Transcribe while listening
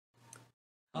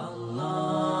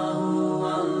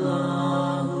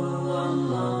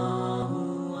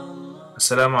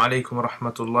Assalamu alaikum wa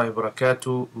rahmatullahi wa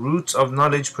barakatuh. Roots of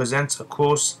Knowledge presents a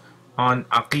course on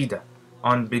Aqeedah,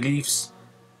 on beliefs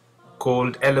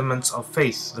called Elements of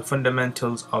Faith, the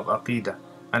fundamentals of Aqeedah.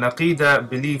 And Aqeedah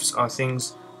beliefs are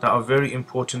things that are very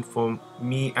important for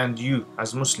me and you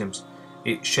as Muslims.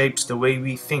 It shapes the way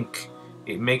we think.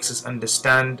 It makes us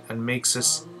understand and makes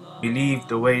us believe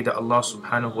the way that Allah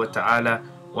subhanahu wa ta'ala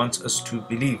wants us to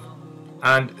believe.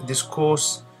 And this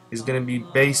course is going to be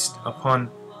based upon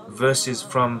verses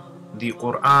from the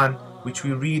Quran, which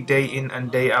we read day in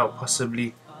and day out.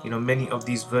 Possibly, many of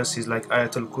these verses like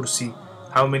Ayatul Kursi,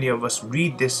 how many of us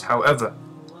read this, however,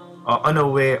 are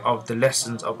unaware of the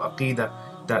lessons of Aqeedah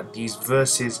that these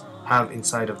verses have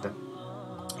inside of them.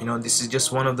 This is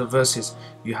just one of the verses.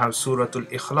 You have Suratul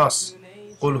Ikhlas,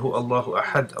 قُلْ هُوَ اللَّهُ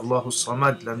أَحَدٌ اللَّهُ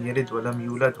الصَّمَدُ لَمْ يَلِدْ وَلَمْ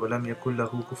يُولَدْ وَلَمْ يَكُنْ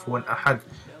لَهُ كُفُوًا أَحَدٌ.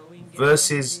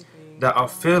 Verses that are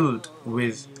filled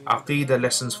with Aqeedah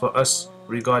lessons for us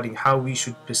regarding how we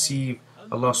should perceive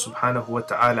Allah subhanahu wa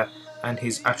ta'ala and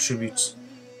His attributes.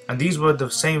 And these were the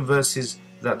same verses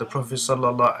that the Prophet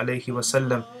sallallahu alaihi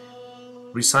wasallam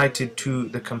recited to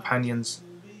the companions,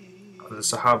 the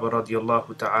Sahaba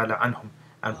radiallahu ta'ala anhum,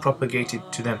 and propagated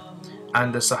to them.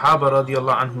 And the Sahaba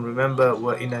radiallahu anhum, remember,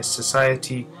 were in a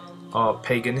society, a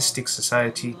paganistic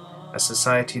society, a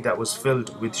society that was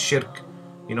filled with shirk.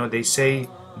 They say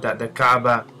that the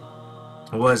Kaaba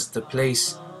was the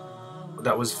place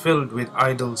that was filled with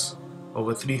idols.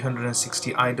 Over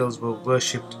 360 idols were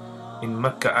worshipped in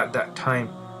Mecca at that time.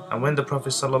 And when the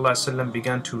Prophet ﷺ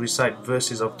began to recite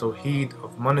verses of Tawheed,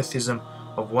 of monotheism,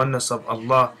 of oneness of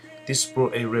Allah, this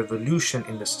brought a revolution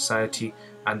in the society,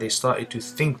 and they started to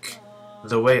think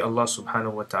the way Allah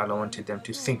subhanahu wa ta'ala wanted them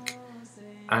to think.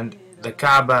 And the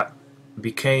Kaaba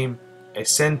became a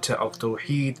center of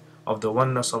Tawheed, of the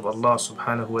oneness of Allah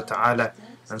subhanahu wa ta'ala.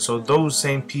 And so those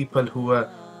same people who were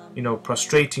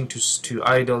prostrating to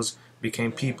idols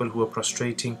became people who were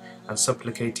prostrating and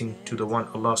supplicating to the one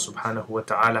Allah subhanahu wa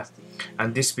ta'ala.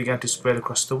 And this began to spread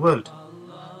across the world.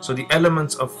 So the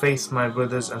Elements of Faith, my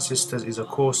brothers and sisters, is a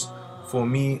course for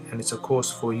me and it's a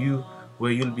course for you,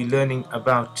 where you'll be learning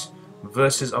about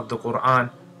verses of the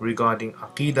Quran regarding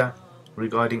Aqeedah,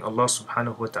 regarding Allah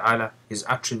subhanahu wa ta'ala, His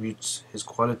attributes, His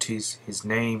qualities, His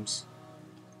names.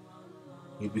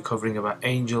 You'll be covering about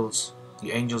angels,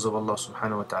 the angels of Allah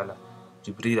subhanahu wa ta'ala,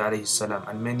 Jibreel alayhi salam,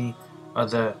 and many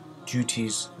other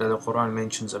duties that the Quran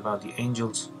mentions about the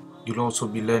angels. You'll also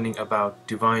be learning about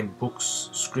divine books,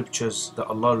 scriptures that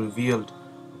Allah revealed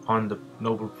upon the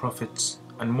noble prophets,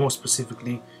 and more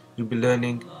specifically you'll be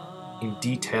learning in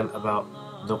detail about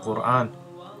the Quran.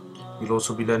 You'll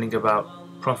also be learning about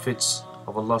prophets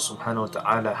of Allah subhanahu wa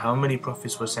ta'ala, how many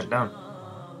prophets were sent down,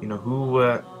 who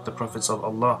were the prophets of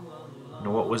Allah,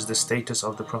 what was the status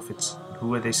of the prophets, who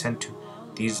were they sent to.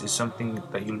 These is something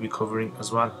that you'll be covering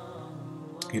as well.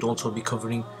 You'll also be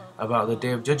covering about the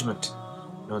Day of Judgment,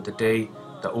 the day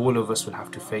that all of us will have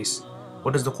to face.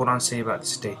 What does the Quran say about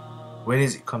this day? When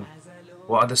is it coming?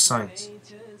 What are the signs?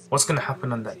 What's going to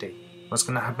happen on that day? What's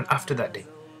going to happen after that day?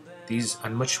 These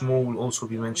and much more will also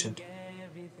be mentioned.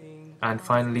 And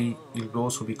finally, you'll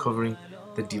also be covering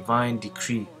the divine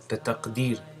decree, the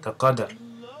taqdeer, the qadar,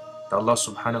 that Allah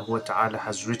subhanahu wa ta'ala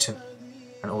has written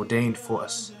and ordained for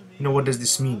us. What does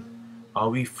this mean? Are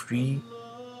we free?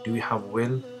 Do we have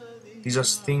will? These are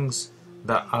things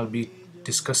that I'll be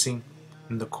discussing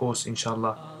in the course,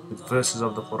 inshallah, with verses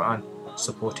of the Quran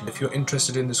supporting. If you're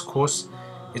interested in this course,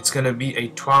 it's going to be a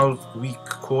 12-week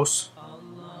course,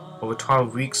 over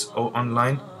 12 weeks or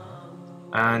online,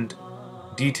 and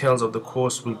details of the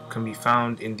course can be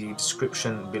found in the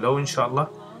description below, inshallah.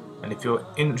 And if you're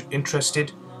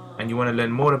interested and you want to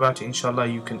learn more about it, inshallah,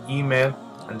 you can email,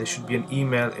 and there should be an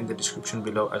email in the description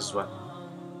below as well.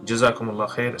 Jazakumullah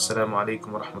khair. Assalamu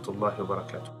alaikum wa rahmatullahi wa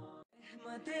barakatuh.